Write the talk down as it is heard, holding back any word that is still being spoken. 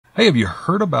Hey, have you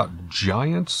heard about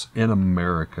giants in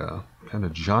America? Kind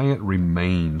of giant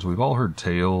remains. We've all heard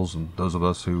tales, and those of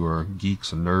us who are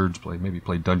geeks and nerds maybe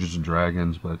play Dungeons and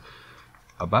Dragons, but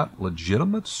about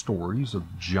legitimate stories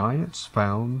of giants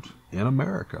found in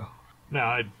America.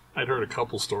 Now, I'd heard a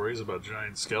couple stories about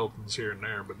giant skeletons here and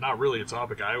there, but not really a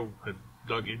topic I had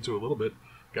dug into a little bit.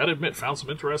 Gotta admit, found some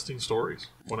interesting stories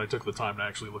when I took the time to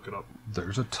actually look it up.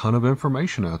 There's a ton of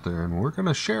information out there, and we're going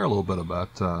to share a little bit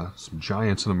about some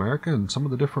giants in America and some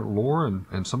of the different lore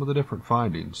and some of the different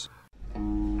findings.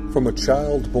 From a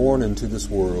child born into this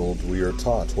world, we are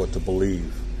taught what to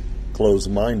believe.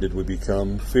 Closed-minded we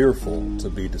become, fearful to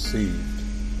be deceived.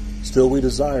 Still we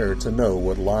desire to know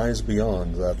what lies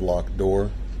beyond that locked door.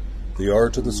 The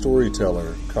art of the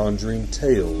storyteller, conjuring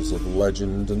tales of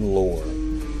legend and lore.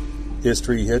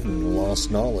 History hidden, lost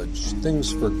knowledge,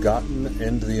 things forgotten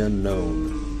and the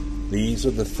unknown. These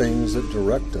are the things that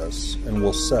direct us and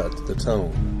will set the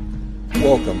tone.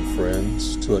 Welcome,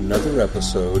 friends, to another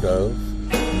episode of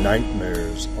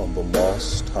Nightmares on the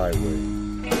Lost Highway.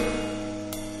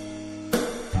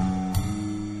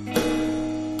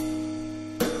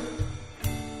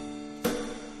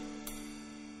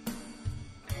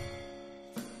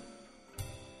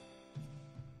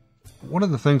 One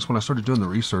of the things when I started doing the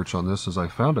research on this is I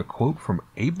found a quote from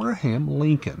Abraham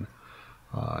Lincoln.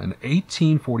 In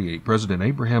 1848, President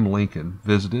Abraham Lincoln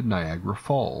visited Niagara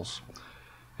Falls.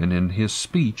 And in his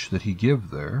speech that he gave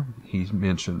there, he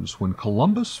mentions, when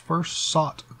Columbus first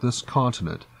sought this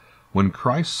continent, when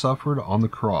Christ suffered on the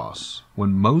cross,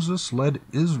 when Moses led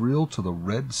Israel to the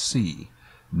Red Sea,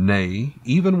 nay,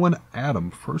 even when Adam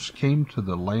first came to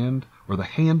the land or the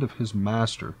hand of his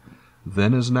master,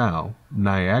 then as now,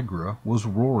 Niagara was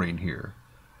roaring here.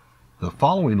 The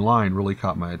following line really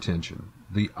caught my attention.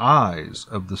 The eyes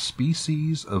of the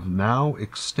species of now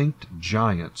extinct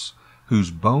giants, whose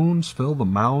bones fill the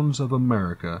mounds of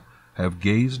America, have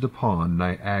gazed upon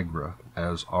Niagara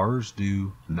as ours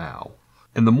do now.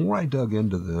 And the more I dug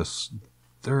into this,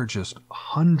 there are just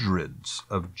hundreds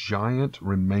of giant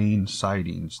remain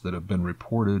sightings that have been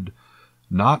reported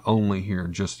not only here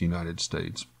in just the United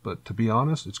States, but to be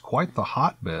honest, it's quite the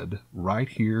hotbed right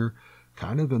here,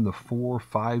 kind of in the 4 or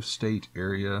 5 state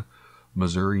area,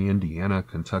 Missouri, Indiana,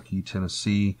 Kentucky,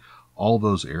 Tennessee, all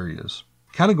those areas.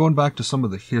 Kind of going back to some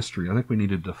of the history, I think we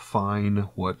need to define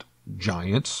what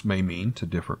giants may mean to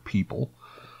different people.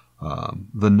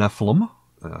 The Nephilim,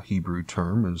 a Hebrew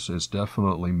term, is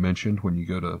definitely mentioned when you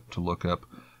go to look up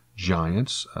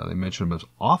giants. They mention them as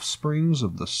offsprings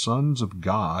of the sons of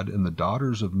God and the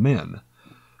daughters of men,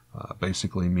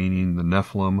 basically meaning the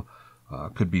Nephilim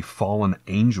could be fallen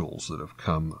angels that have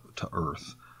come to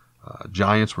earth.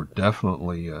 Giants were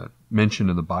definitely mentioned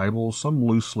in the Bible, some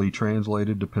loosely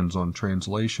translated, depends on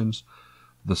translations.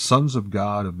 The sons of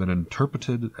God have been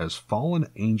interpreted as fallen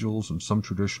angels in some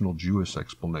traditional Jewish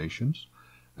explanations.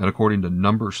 And according to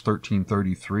Numbers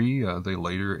 13:33, they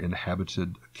later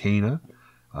inhabited Canaan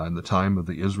in the time of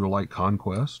the Israelite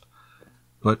conquest.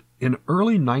 But in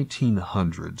early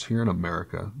 1900s here in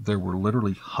America, there were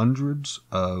literally hundreds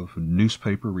of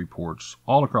newspaper reports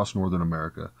all across northern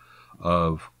America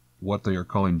of what they are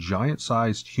calling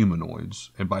giant-sized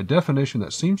humanoids. And by definition,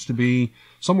 that seems to be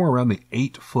somewhere around the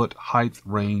 8-foot height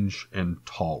range and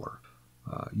taller.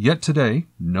 Yet today,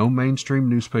 no mainstream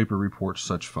newspaper reports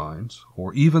such finds,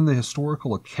 or even the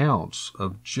historical accounts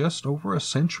of just over a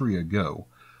century ago.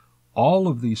 All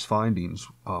of these findings,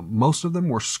 most of them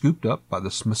were scooped up by the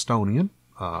Smithsonian.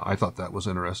 I thought that was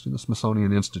interesting. The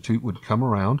Smithsonian Institute would come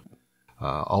around.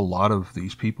 A lot of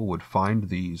these people would find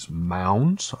these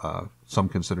mounds, some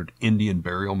considered Indian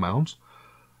burial mounds,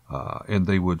 and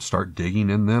they would start digging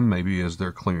in them, maybe as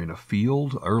they're clearing a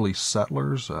field. Early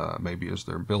settlers, maybe as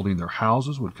they're building their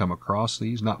houses, would come across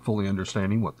these, not fully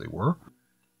understanding what they were,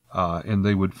 and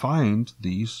they would find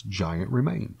these giant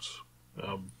remains.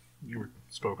 You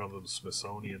spoke on the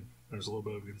Smithsonian. There's a little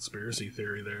bit of a conspiracy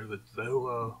theory there that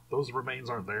those remains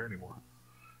aren't there anymore.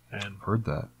 And heard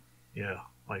that. Yeah,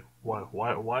 like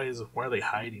why are they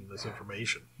hiding this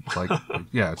information? It's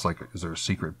like is there a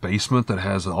secret basement that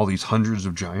has all these hundreds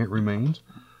of giant remains?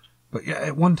 But yeah,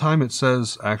 at one time it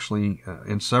says actually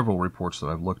in several reports that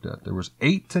I've looked at, there was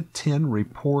 8 to 10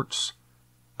 reports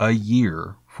a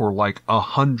year for like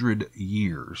 100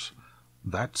 years.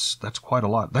 That's quite a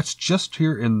lot. That's just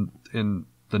here in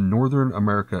the northern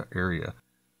America area.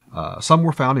 Some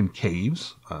were found in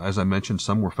caves. As I mentioned,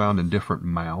 some were found in different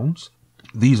mounds.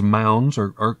 These mounds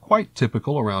are quite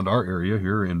typical around our area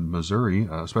here in Missouri,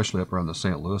 especially up around the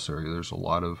St. Louis area. There's a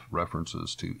lot of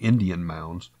references to Indian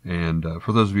mounds. And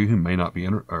for those of you who may not be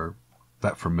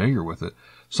that familiar with it.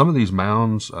 Some of these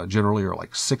mounds generally are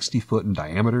like 60 foot in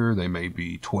diameter. They may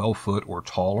be 12 foot or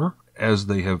taller. As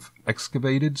they have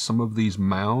excavated some of these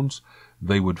mounds,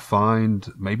 they would find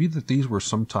maybe that these were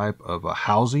some type of a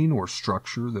housing or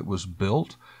structure that was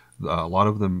built. A lot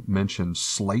of them mentioned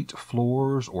slate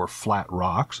floors or flat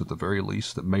rocks, at the very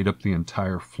least, that made up the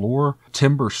entire floor.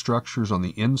 Timber structures on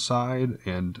the inside,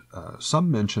 and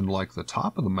some mentioned like the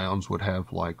top of the mounds would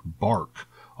have like bark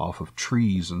off of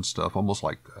trees and stuff, almost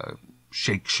like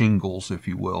shake shingles, if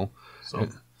you will. So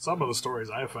some of the stories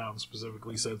I found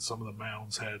specifically said some of the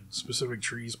mounds had specific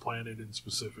trees planted in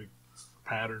specific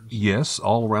patterns. Yes,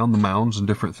 all around the mounds and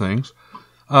different things.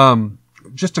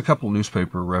 Just a couple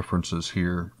newspaper references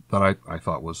here that I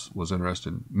thought was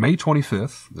interesting. May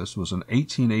 25th, this was in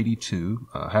 1882,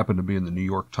 happened to be in the New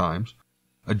York Times.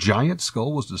 A giant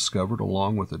skull was discovered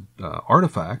along with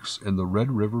artifacts in the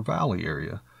Red River Valley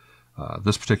area.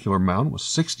 This particular mound was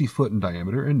 60 foot in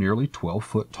diameter and nearly 12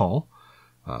 foot tall.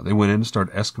 They went in and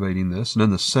started excavating this, and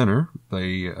in the center,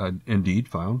 they indeed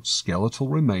found skeletal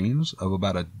remains of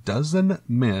about a dozen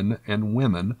men and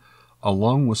women,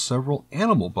 along with several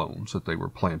animal bones that they were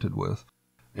planted with.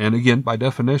 And again, by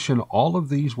definition, all of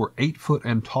these were 8 foot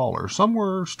and taller. Some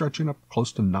were stretching up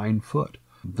close to 9 foot.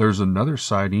 There's another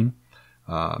sighting,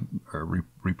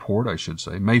 report, I should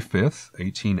say, May 5th,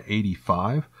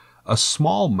 1885. A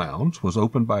small mound was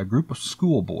opened by a group of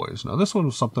schoolboys. Now, this one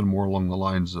was something more along the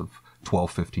lines of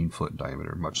 12, 15 foot in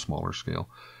diameter, much smaller scale.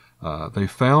 They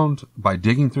found, by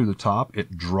digging through the top,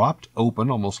 it dropped open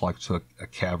almost like to a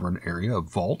cavern area, a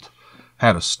vault.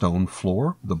 Had a stone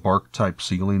floor, the bark-type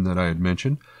ceiling that I had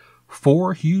mentioned,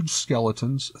 4 huge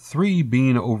skeletons, 3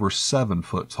 being over 7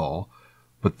 foot tall,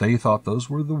 but they thought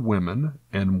those were the women,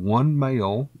 and 1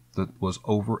 male that was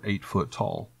over 8 foot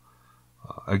tall.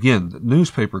 Again, the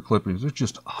newspaper clippings, there's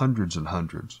just hundreds and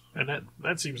hundreds. And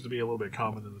that seems to be a little bit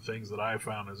common in the things that I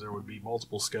found, is there would be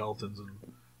multiple skeletons, and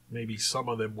maybe some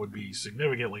of them would be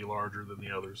significantly larger than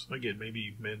the others. Again,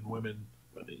 maybe men, women...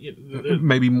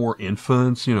 maybe more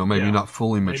infants, maybe not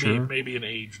fully mature. Maybe an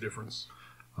age difference.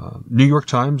 New York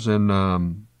Times in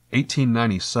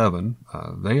 1897,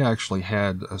 they actually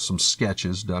had some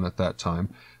sketches done at that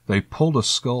time. They pulled a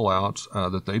skull out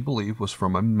that they believe was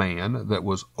from a man that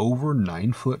was over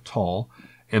 9 foot tall,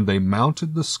 and they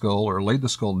mounted the skull or laid the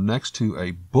skull next to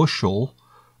a bushel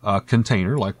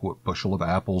container, like what bushel of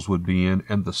apples would be in,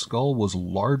 and the skull was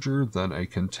larger than a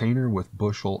container with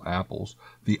bushel apples.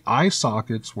 The eye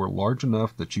sockets were large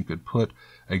enough that you could put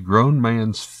a grown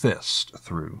man's fist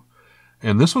through.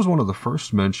 And this was one of the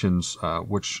first mentions,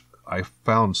 which I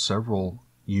found several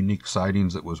unique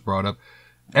sightings that was brought up.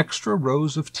 Extra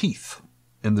rows of teeth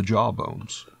in the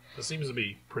jawbones. That seems to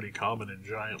be pretty common in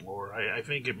giant lore. I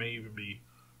think it may even be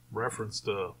referenced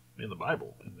in the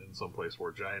Bible, in some place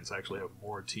where giants actually have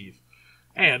more teeth.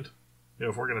 And,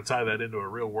 if we're going to tie that into a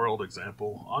real-world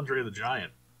example, Andre the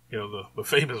Giant, the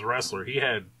famous wrestler, he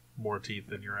had more teeth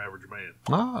than your average man.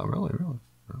 Ah, really?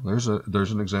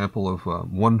 There's an example of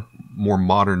one more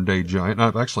modern-day giant. And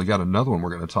I've actually got another one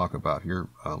we're going to talk about here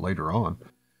later on.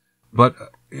 But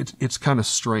it's kind of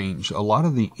strange. A lot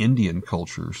of the Indian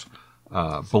cultures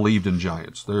believed in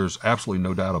giants. There's absolutely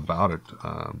no doubt about it.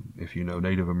 If you know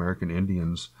Native American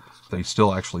Indians, they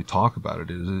still actually talk about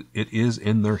it. It is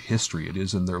in their history. It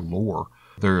is in their lore.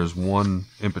 There is one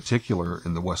in particular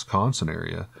in the Wisconsin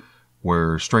area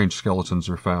where strange skeletons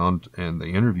are found, and they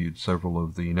interviewed several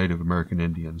of the Native American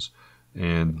Indians,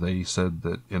 and they said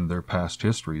that in their past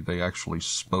history, they actually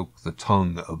spoke the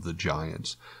tongue of the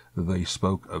giants. They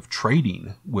spoke of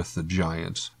trading with the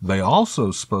giants. They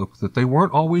also spoke that they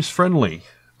weren't always friendly.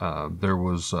 There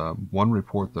was one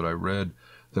report that I read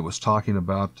that was talking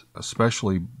about,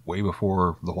 especially way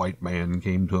before the white man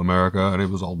came to America, and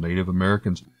it was all Native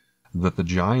Americans, that the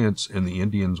giants and the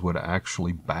Indians would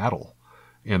actually battle.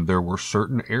 And there were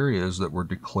certain areas that were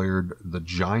declared the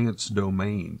giants'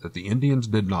 domain, that the Indians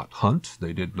did not hunt,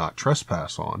 they did not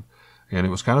trespass on, and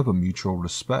it was kind of a mutual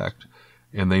respect.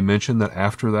 And they mentioned that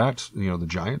after that, the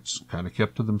giants kind of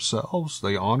kept to themselves.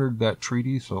 They honored that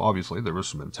treaty. So obviously there was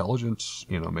some intelligence,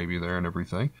 maybe there and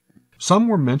everything. Some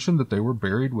were mentioned that they were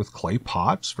buried with clay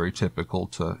pots, very typical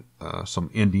to some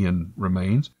Indian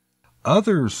remains.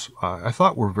 Others I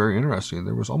thought were very interesting.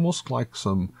 There was almost like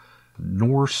some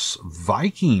Norse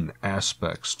Viking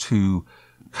aspects to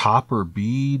copper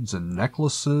beads and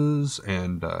necklaces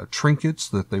and trinkets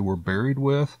that they were buried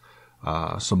with.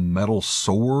 Some metal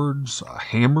swords,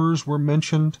 hammers were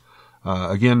mentioned.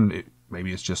 Again,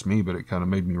 maybe it's just me, but it kind of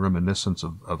made me reminiscent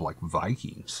of like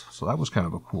Vikings. So that was kind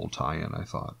of a cool tie-in, I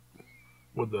thought.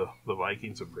 Would the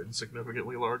Vikings have been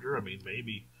significantly larger? I mean,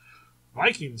 maybe.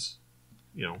 Vikings,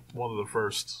 one of the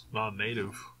first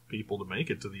non-native people to make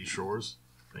it to these shores.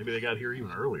 Maybe they got here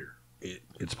even earlier.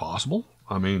 It's possible.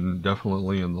 I mean,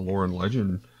 definitely in the lore and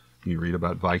legend, you read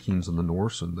about Vikings and the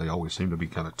Norse, and they always seem to be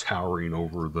kind of towering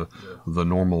over the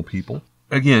normal people.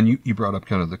 Again, you brought up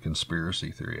kind of the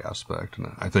conspiracy theory aspect,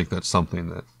 and I think that's something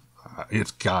that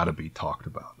it's got to be talked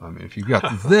about. I mean, if you've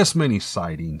got this many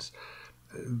sightings,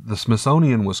 the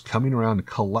Smithsonian was coming around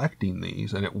collecting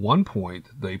these, and at one point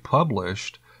they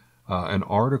published an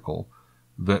article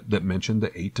that mentioned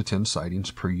the 8 to 10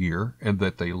 sightings per year, and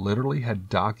that they literally had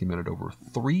documented over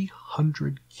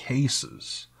 300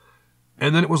 cases.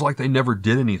 And then it was like they never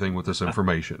did anything with this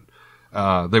information.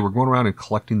 They were going around and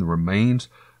collecting the remains.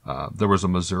 There was a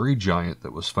Missouri giant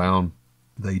that was found.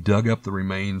 They dug up the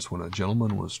remains when a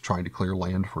gentleman was trying to clear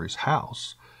land for his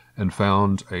house and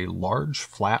found a large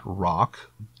flat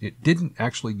rock. It didn't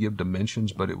actually give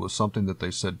dimensions, but it was something that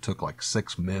they said took like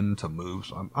 6 men to move.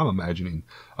 So I'm imagining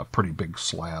a pretty big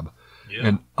slab. Yeah.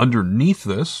 And underneath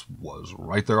this was,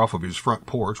 right there off of his front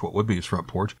porch, what would be his front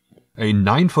porch, a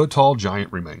 9-foot-tall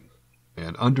giant remain.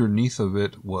 And underneath of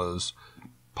it was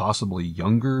possibly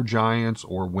younger giants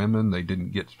or women. They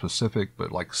didn't get specific,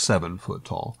 but like 7 foot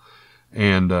tall.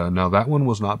 And now that one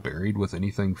was not buried with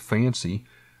anything fancy,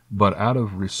 but out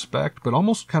of respect, but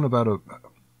almost kind of out of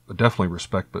definitely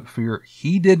respect, but fear,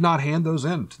 he did not hand those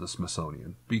in to the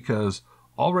Smithsonian, because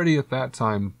already at that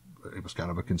time, it was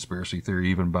kind of a conspiracy theory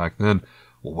even back then.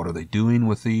 Well, what are they doing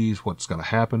with these? What's going to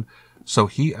happen? So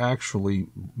he actually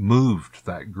moved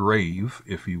that grave,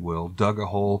 if you will, dug a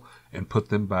hole and put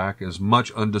them back as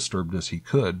much undisturbed as he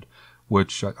could,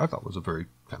 which I thought was a very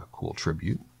kind of cool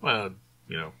tribute. Well,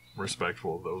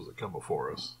 respectful of those that come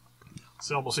before us.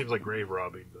 It almost seems like grave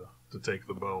robbing to take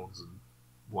the bones and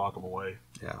lock them away.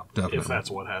 Yeah, definitely. If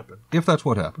that's what happened. If that's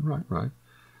what happened, right.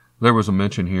 There was a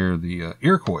mention here, the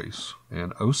Iroquois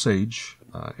and Osage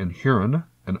and Huron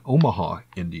and Omaha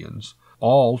Indians,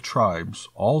 all tribes,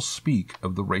 all speak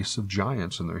of the race of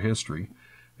giants in their history,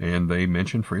 and they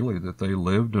mention freely that they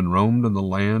lived and roamed in the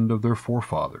land of their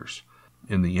forefathers.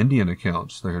 In the Indian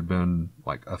accounts, there had been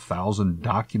like 1,000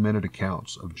 documented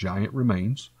accounts of giant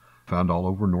remains found all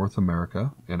over North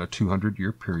America in a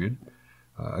 200-year period.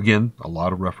 Again, a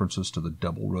lot of references to the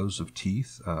double rows of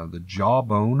teeth. The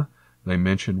jawbone, they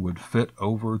mentioned, would fit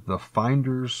over the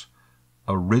finder's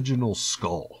original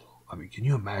skull. I mean, can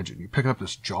you imagine? You're picking up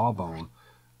this jawbone,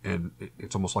 and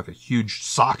it's almost like a huge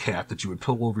sock hat that you would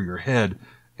pull over your head,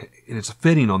 and it's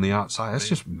fitting on the outside. That's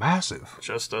just massive.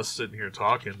 Just us sitting here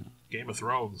talking Game of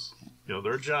Thrones.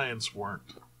 Their giants weren't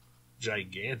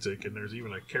gigantic, and there's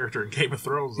even a character in Game of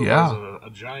Thrones that has a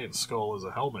giant skull as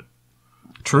a helmet.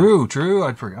 True.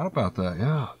 I'd forgot about that.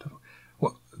 Yeah.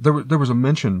 Well, there was a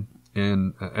mention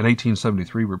in an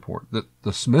 1873 report that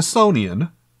the Smithsonian,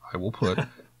 I will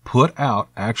put out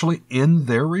actually in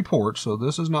their report. So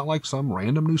this is not like some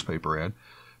random newspaper ad,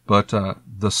 but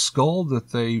the skull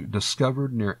that they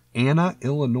discovered near Anna,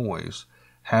 Illinois,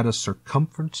 had a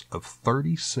circumference of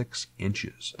 36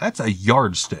 inches. That's a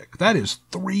yardstick. That is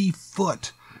 3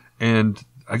 foot. And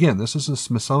again, this is the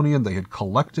Smithsonian. They had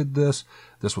collected this.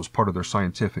 This was part of their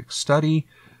scientific study.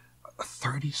 A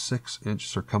 36-inch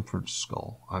circumference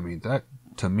skull. I mean, that,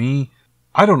 to me,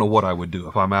 I don't know what I would do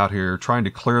if I'm out here trying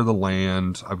to clear the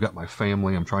land. I've got my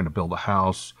family. I'm trying to build a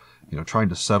house, trying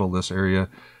to settle this area.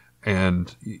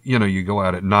 And, you go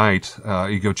out at night,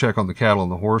 you go check on the cattle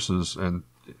and the horses, and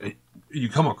you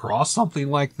come across something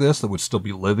like this that would still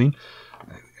be living.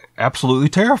 Absolutely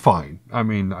terrifying. I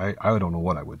mean, I don't know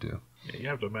what I would do. Yeah, you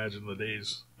have to imagine the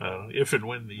days, if and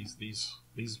when these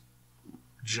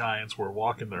giants were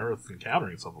walking the earth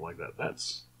encountering something like that.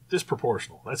 That's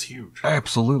disproportional. That's huge.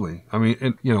 Absolutely. I mean,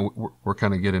 and, we're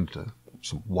kind of getting into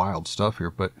some wild stuff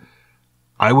here, but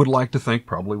I would like to think,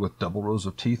 probably with double rows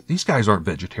of teeth, these guys aren't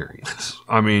vegetarians.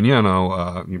 I mean,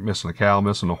 you're missing a cow,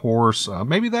 missing a horse.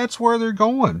 Maybe that's where they're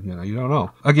going. You don't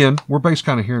know. Again, we're based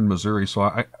kind of here in Missouri, so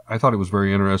I thought it was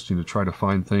very interesting to try to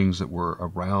find things that were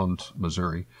around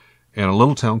Missouri. And a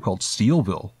little town called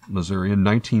Steelville, Missouri, in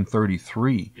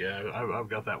 1933. Yeah, I've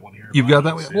got that one here. You've got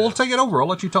that one? Yeah. Well, take it over. I'll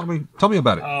let you tell me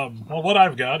about it. Well, what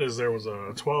I've got is there was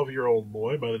a 12-year-old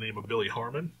boy by the name of Billy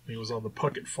Harmon. He was on the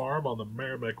Puckett Farm on the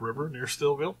Merrimack River near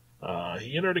Steelville.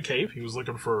 He entered a cave. He was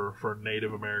looking for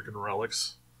Native American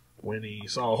relics when he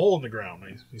saw a hole in the ground.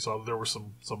 He saw that there was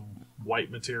some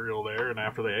white material there, and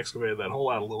after they excavated that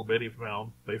hole out a little bit, they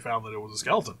found that it was a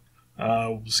skeleton.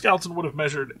 The skeleton would have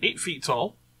measured 8 feet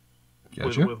tall.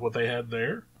 Gotcha. With what they had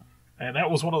there. And that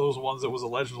was one of those ones that was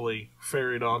allegedly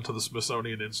ferried on to the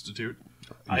Smithsonian Institute.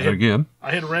 I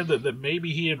had read that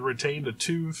maybe he had retained a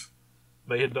tooth.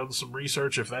 They had done some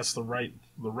research, if that's the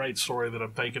right story that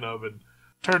I'm thinking of, and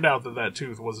turned out that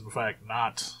tooth was in fact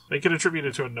not. They could attribute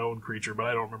it to a known creature, but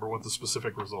I don't remember what the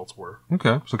specific results were.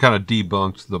 Okay, so kind of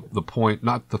debunked the point,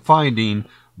 not the finding,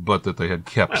 but that they had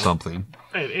kept something.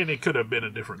 And it could have been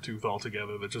a different tooth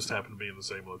altogether that just happened to be in the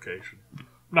same location. I'm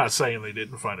not saying they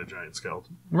didn't find a giant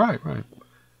skeleton. Right.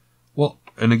 Well,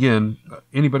 and again,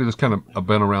 anybody that's kind of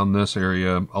been around this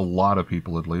area, a lot of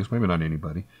people at least, maybe not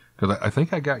anybody, because I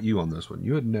think I got you on this one.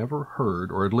 You had never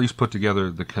heard, or at least put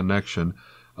together the connection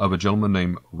of a gentleman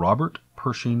named Robert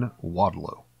Pershing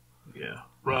Wadlow. Yeah.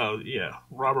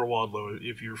 Robert Wadlow,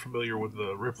 if you're familiar with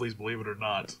the Ripley's Believe It or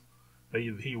Not,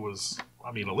 he was,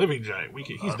 a living giant.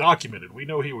 He's documented. We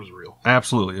know he was real.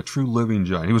 Absolutely, a true living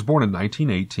giant. He was born in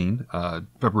 1918,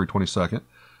 February 22nd,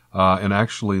 and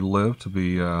actually lived to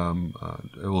be,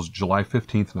 it was July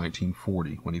 15th,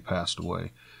 1940, when he passed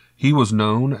away. He was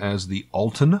known as the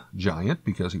Alton Giant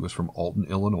because he was from Alton,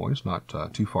 Illinois,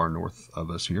 not too far north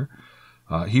of us here.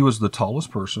 He was the tallest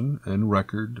person in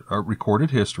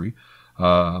recorded history,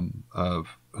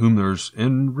 of whom there's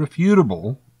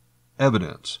irrefutable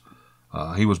evidence.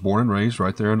 He was born and raised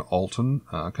right there in Alton,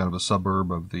 kind of a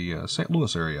suburb of the St.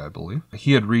 Louis area, I believe.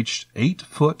 He had reached 8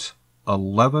 foot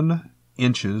 11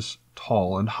 inches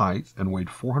tall in height and weighed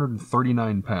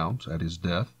 439 pounds at his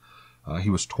death. He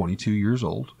was 22 years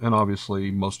old, and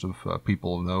obviously most of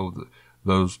people know that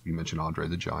those, you mentioned Andre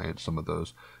the Giant, some of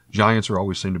those giants are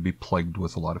always seem to be plagued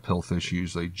with a lot of health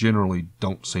issues. They generally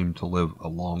don't seem to live a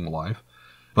long life.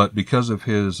 But because of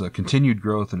his continued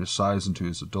growth and his size into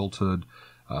his adulthood,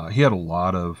 he had a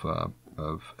lot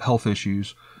of health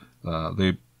issues.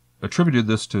 They attributed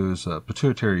this to his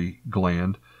pituitary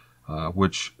gland,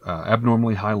 which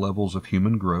abnormally high levels of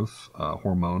human growth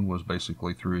hormone was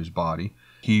basically through his body.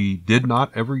 He did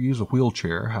not ever use a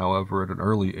wheelchair. However, at an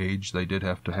early age, they did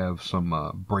have to have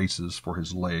some braces for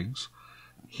his legs.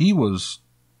 He was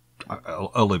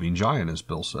a living giant, as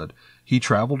Bill said. He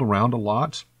traveled around a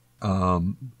lot,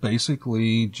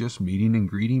 basically just meeting and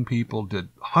greeting people, did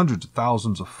hundreds of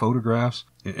thousands of photographs.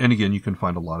 And again, you can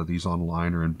find a lot of these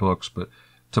online or in books, but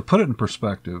to put it in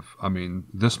perspective,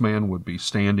 this man would be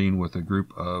standing with a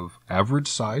group of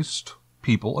average-sized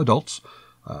people, adults,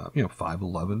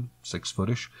 5'11",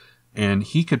 6-footish, and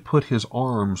he could put his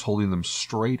arms holding them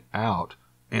straight out,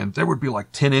 and there would be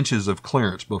like 10 inches of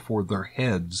clearance before their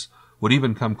heads would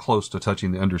even come close to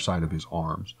touching the underside of his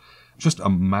arms. Just a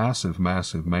massive,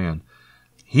 massive man.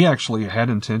 He actually had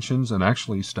intentions and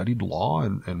actually studied law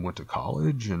and went to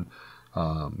college and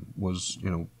was,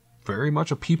 very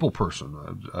much a people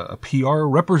person, a PR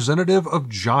representative of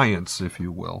giants, if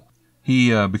you will. He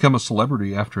became a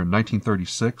celebrity after, in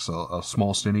 1936, a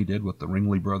small stint he did with the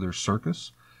Ringling Brothers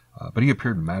Circus. But he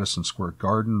appeared in Madison Square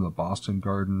Garden, the Boston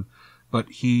Garden. But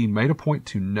he made a point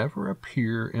to never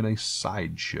appear in a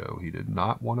sideshow. He did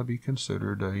not want to be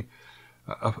considered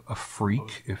a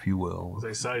freak, if you will.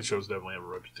 Sideshows definitely have a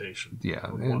reputation. Yeah.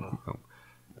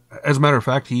 As a matter of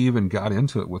fact, he even got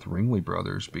into it with Ringling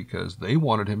Brothers because they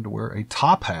wanted him to wear a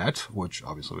top hat, which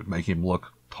obviously would make him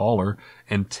look taller,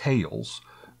 and tails.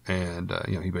 And,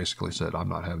 he basically said, I'm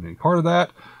not having any part of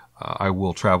that. I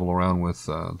will travel around with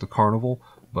the carnival,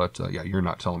 but, you're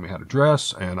not telling me how to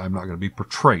dress, and I'm not going to be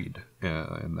portrayed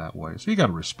in that way. So you got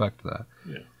to respect that.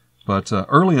 Yeah. But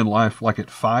early in life, like at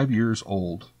 5 years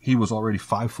old, he was already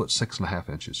 5 foot 6.5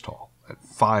 inches tall. At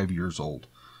 5 years old,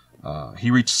 he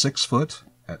reached 6 foot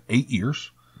at 8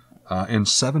 years, and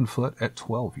 7 foot at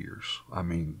 12 years.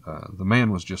 The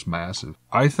man was just massive.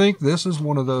 I think this is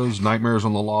one of those Nightmares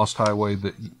on the Lost Highway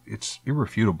that it's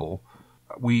irrefutable.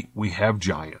 We have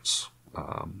giants.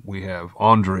 We have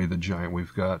Andre the Giant.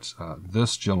 We've got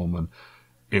this gentleman.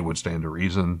 It would stand to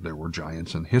reason there were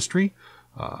giants in history.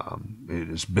 It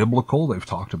is biblical. They've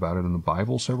talked about it in the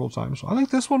Bible several times. So I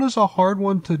think this one is a hard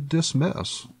one to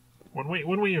dismiss. When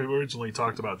we originally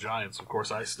talked about giants, of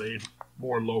course, I stayed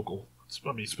more local.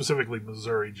 Specifically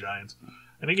Missouri giants.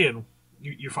 And again,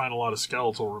 you find a lot of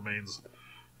skeletal remains.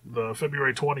 The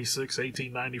February 26,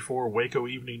 1894 Waco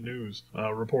Evening News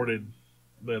reported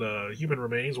that human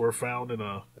remains were found in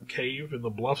a cave in the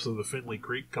bluffs of the Findlay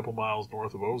Creek, a couple miles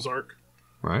north of Ozark.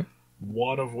 Right.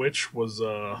 One of which was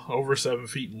over 7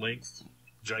 feet in length,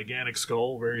 gigantic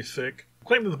skull, very thick.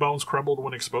 Claimed that the bones crumbled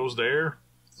when exposed to air.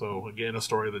 So, again, a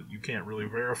story that you can't really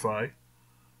verify.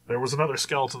 There was another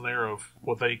skeleton there of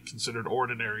what they considered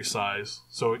ordinary size.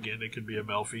 So, again, it could be a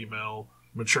male, female,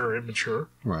 mature, immature.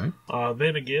 Right.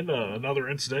 Then, again, another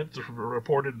incident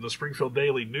reported in the Springfield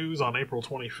Daily News on April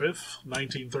 25th,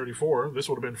 1934. This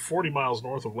would have been 40 miles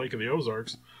north of Lake of the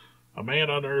Ozarks. A man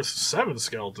unearthed 7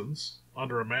 skeletons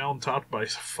under a mound topped by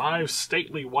 5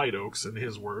 stately white oaks, in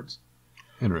his words.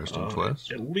 Interesting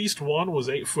twist. At least one was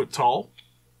 8 foot tall.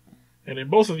 And in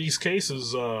both of these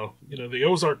cases, the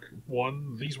Ozark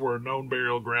one, these were known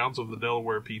burial grounds of the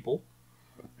Delaware people.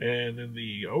 And in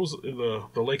the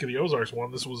Lake of the Ozarks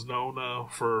one, this was known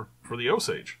for the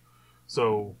Osage.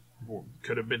 So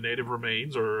could have been native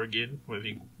remains, or again, I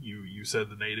think you said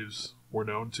the natives were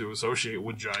known to associate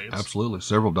with giants. Absolutely.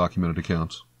 Several documented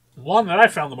accounts. One that I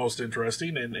found the most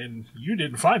interesting, and you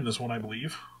didn't find this one, I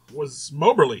believe, was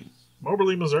Moberly,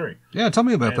 Missouri. Yeah, tell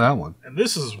me about that one. And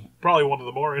this is probably one of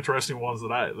the more interesting ones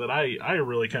that I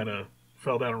really kind of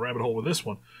fell down a rabbit hole with this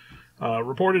one.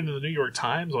 Reported in the New York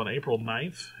Times on April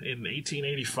 9th in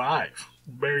 1885.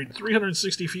 Buried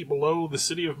 360 feet below the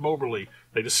city of Moberly,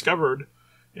 they discovered,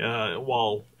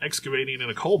 while excavating in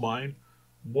a coal mine,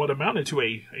 what amounted to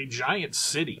a giant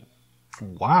city.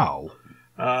 Wow.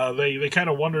 They kind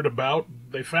of wondered about.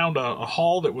 They found a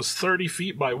hall that was 30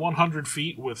 feet by 100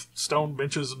 feet with stone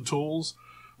benches and tools.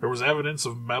 There was evidence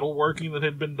of metalworking that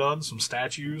had been done, some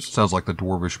statues. Sounds like the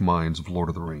dwarvish mines of Lord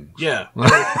of the Rings. Yeah, would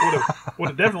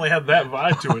have definitely had that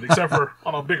vibe to it, except for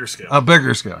on a bigger scale. A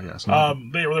bigger scale, yes.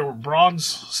 There were bronze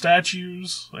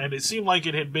statues, and it seemed like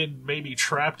it had been maybe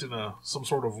trapped in some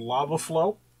sort of lava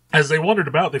flow. As they wandered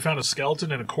about, they found a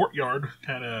skeleton in a courtyard,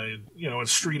 kind of, a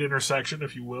street intersection,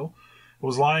 if you will. It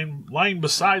was lying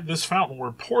beside this fountain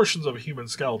were portions of a human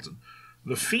skeleton.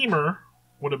 The femur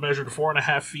would have measured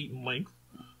 4.5 feet in length.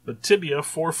 The tibia,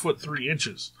 4 foot 3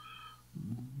 inches.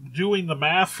 Doing the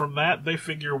math from that, they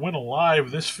figure when alive,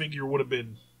 this figure would have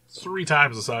been 3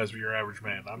 times the size of your average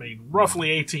man. I mean, roughly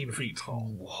 18 feet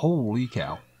tall. Holy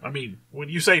cow. I mean, when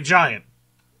you say giant,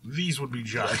 these would be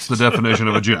giants. That's the definition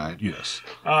of a giant, yes.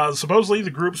 Supposedly, the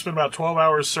group spent about 12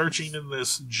 hours searching in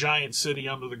this giant city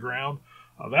under the ground.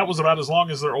 That was about as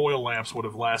long as their oil lamps would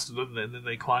have lasted, and then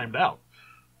they climbed out.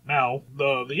 Now,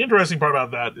 the interesting part about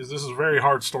that is this is a very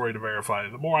hard story to verify.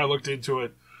 The more I looked into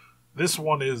it, this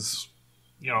one is,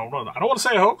 I don't want to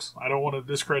say a hoax. I don't want to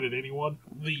discredit anyone.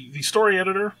 The story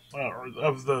editor,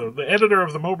 the editor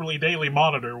of the Moberly Daily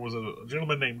Monitor was a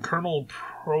gentleman named Colonel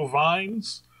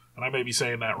Provines, and I may be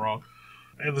saying that wrong.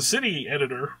 And the city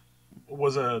editor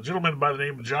was a gentleman by the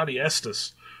name of Johnny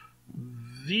Estes.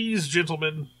 These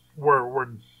gentlemen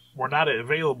were not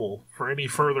available for any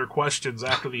further questions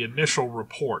after the initial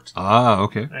report. Ah,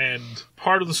 okay. And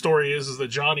part of the story is that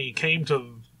Johnny came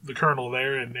to the colonel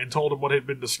there and told him what had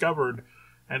been discovered,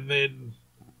 and then,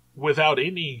 without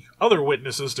any other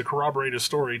witnesses to corroborate his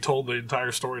story, told the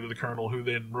entire story to the colonel, who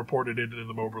then reported it in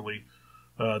the Moberly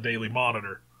Daily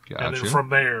Monitor. Gotcha. And then from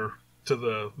there to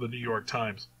the New York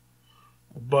Times.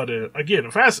 But again,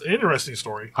 interesting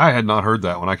story. I had not heard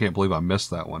that one. I can't believe I missed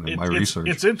that one in my research.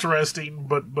 It's interesting,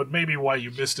 but maybe why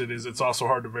you missed it is it's also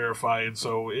hard to verify, and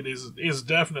so it is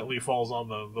definitely falls on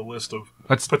the list of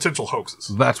potential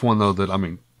hoaxes. That's one, though, that, I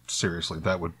mean, seriously,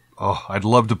 that would... Oh, I'd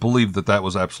love to believe that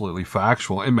was absolutely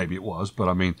factual, and maybe it was, but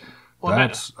I mean,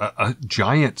 that's a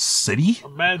giant city?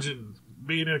 Imagine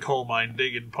being in a coal mine,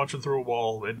 digging, punching through a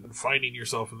wall, and finding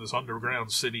yourself in this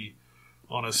underground city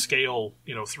on a scale,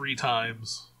 3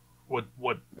 times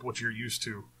what you're used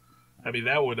to. I mean,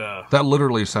 that would... That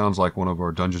literally sounds like one of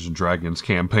our Dungeons & Dragons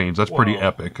campaigns. That's pretty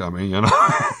epic. I mean,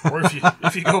 Or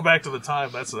if you go back to the time,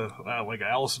 that's like an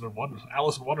Alice in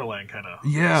Wonderland kind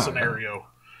of scenario.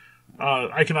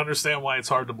 I can understand why it's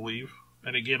hard to believe.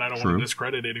 And again, I don't want to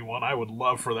discredit anyone. I would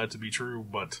love for that to be true,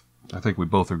 but... I think we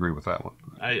both agree with that one.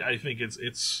 I think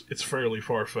it's fairly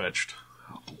far-fetched.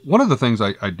 One of the things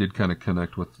I did kind of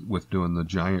connect with doing the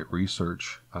giant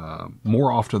research,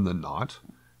 more often than not,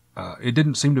 it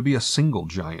didn't seem to be a single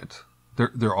giant.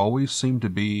 There always seemed to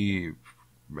be,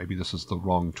 maybe this is the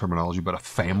wrong terminology, but a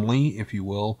family, if you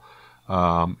will.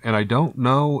 And I don't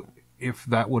know if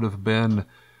that would have been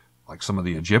like some of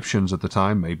the Egyptians at the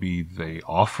time. Maybe they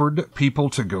offered people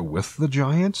to go with the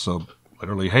giants. So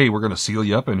literally, hey, we're going to seal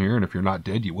you up in here, and if you're not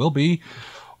dead, you will be.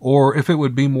 Or if it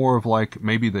would be more of like,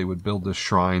 maybe they would build this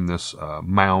shrine, this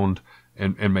mound,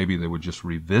 and maybe they would just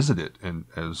revisit it. And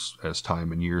as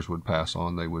time and years would pass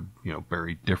on, they would,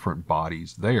 bury different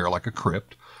bodies there, like a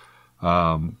crypt.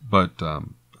 But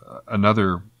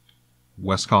another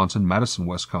Madison,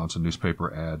 Wisconsin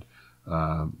newspaper ad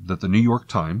that the New York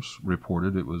Times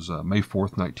reported, it was May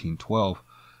 4th, 1912.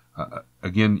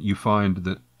 Again, you find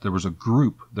that there was a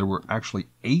group, there were actually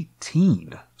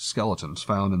 18 skeletons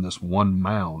found in this one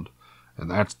mound, and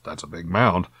that's a big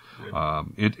mound.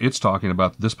 It's talking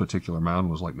about this particular mound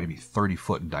was like maybe 30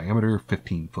 foot in diameter,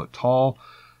 15 foot tall.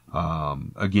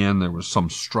 Again, there was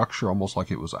some structure, almost like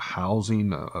it was a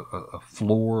housing, a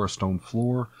floor, a stone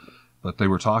floor, but they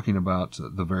were talking about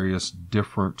the various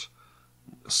different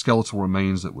skeletal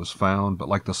remains that was found, but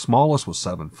like the smallest was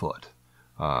 7 foot.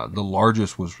 The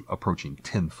largest was approaching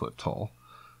 10 foot tall.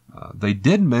 They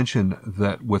did mention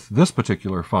that with this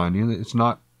particular finding, it's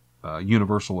not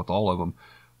universal with all of them,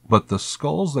 but the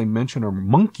skulls they mention are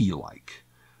monkey-like.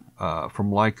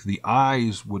 From like the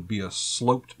eyes would be a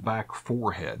sloped back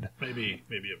forehead. Maybe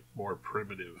a more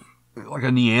primitive. Like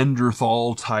a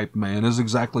Neanderthal type man is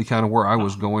exactly kind of where I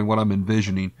was going, what I'm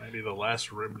envisioning. Maybe the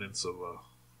last remnants of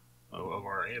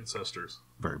our ancestors.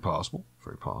 Very possible,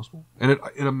 very possible. And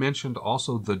it mentioned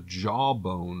also the jaw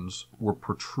bones were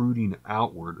protruding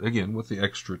outward, again, with the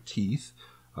extra teeth.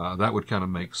 That would kind of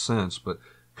make sense, but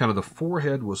kind of the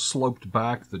forehead was sloped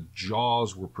back, the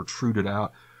jaws were protruded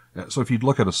out. So if you'd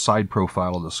look at a side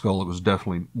profile of the skull, it was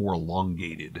definitely more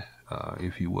elongated,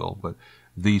 if you will. But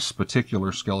these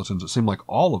particular skeletons, it seemed like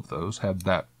all of those had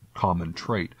that common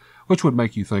trait, which would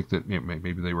make you think that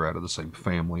maybe they were out of the same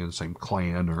family, or the same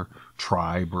clan or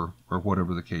tribe, or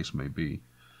whatever the case may be.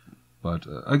 But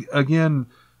again,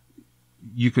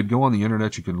 you could go on the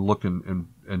internet, you can look in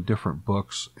different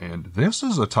books, and this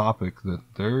is a topic that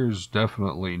there's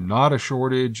definitely not a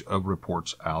shortage of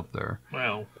reports out there.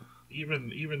 Well,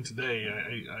 even today,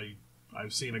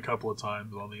 I've seen a couple of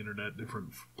times on the internet, different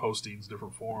postings,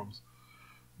 different forums.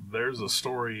 There's a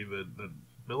story that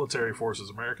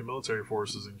American military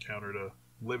forces encountered a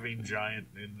living giant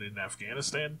in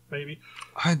Afghanistan, maybe.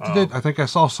 I think I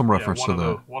saw some reference to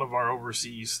that. One of our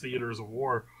overseas theaters of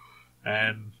war.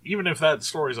 And even if that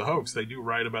story's a hoax, they do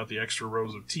write about the extra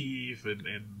rows of teeth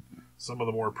and some of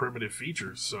the more primitive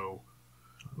features. So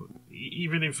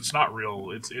even if it's not real,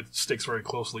 it sticks very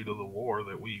closely to the lore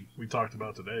that we talked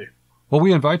about today. Well,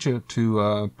 we invite you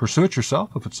to pursue it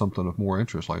yourself if it's something of more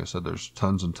interest. Like I said, there's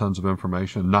tons and tons of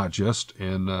information, not just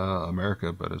in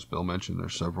America, but as Bill mentioned,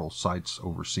 there's several sites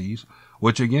overseas,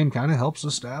 which again kind of helps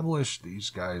establish these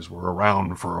guys were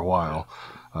around for a while.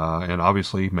 And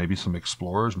obviously maybe some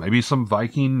explorers, maybe some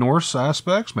Viking Norse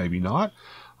aspects, maybe not.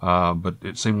 But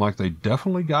it seemed like they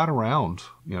definitely got around,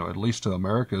 at least to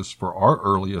Americas for our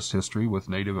earliest history with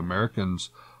Native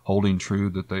Americans holding true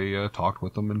that they talked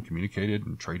with them and communicated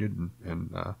and traded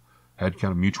and had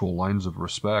kind of mutual lines of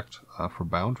respect for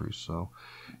boundaries. So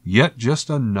yet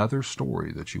just another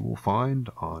story that you will find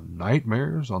on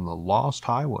Nightmares on the Lost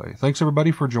Highway. Thanks,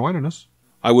 everybody, for joining us.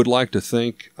 I would like to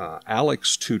thank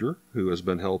Alex Tudor, who has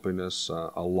been helping us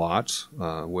a lot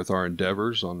with our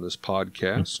endeavors on this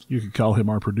podcast. You could call him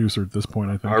our producer at this point,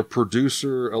 I think. Our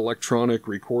producer, electronic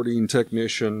recording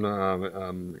technician.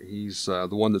 He's the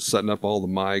one that's setting up all the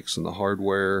mics and the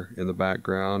hardware in the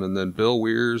background. And then Bill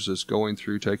Weirs is going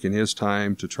through, taking his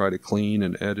time to try to clean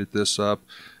and edit this up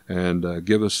and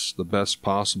give us the best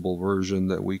possible version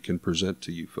that we can present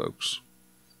to you folks.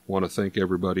 Want to thank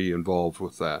everybody involved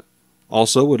with that.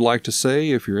 Also, would like to say,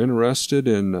 if you're interested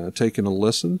in taking a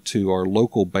listen to our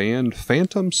local band,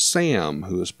 Phantom Sam,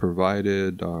 who has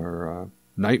provided our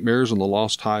Nightmares on the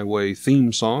Lost Highway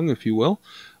theme song, if you will,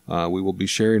 we will be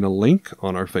sharing a link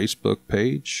on our Facebook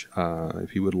page.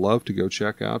 If you would love to go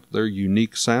check out their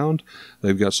unique sound,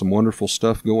 they've got some wonderful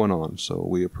stuff going on. So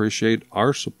we appreciate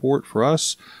our support for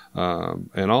us,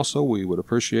 and also we would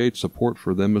appreciate support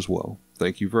for them as well.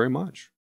 Thank you very much.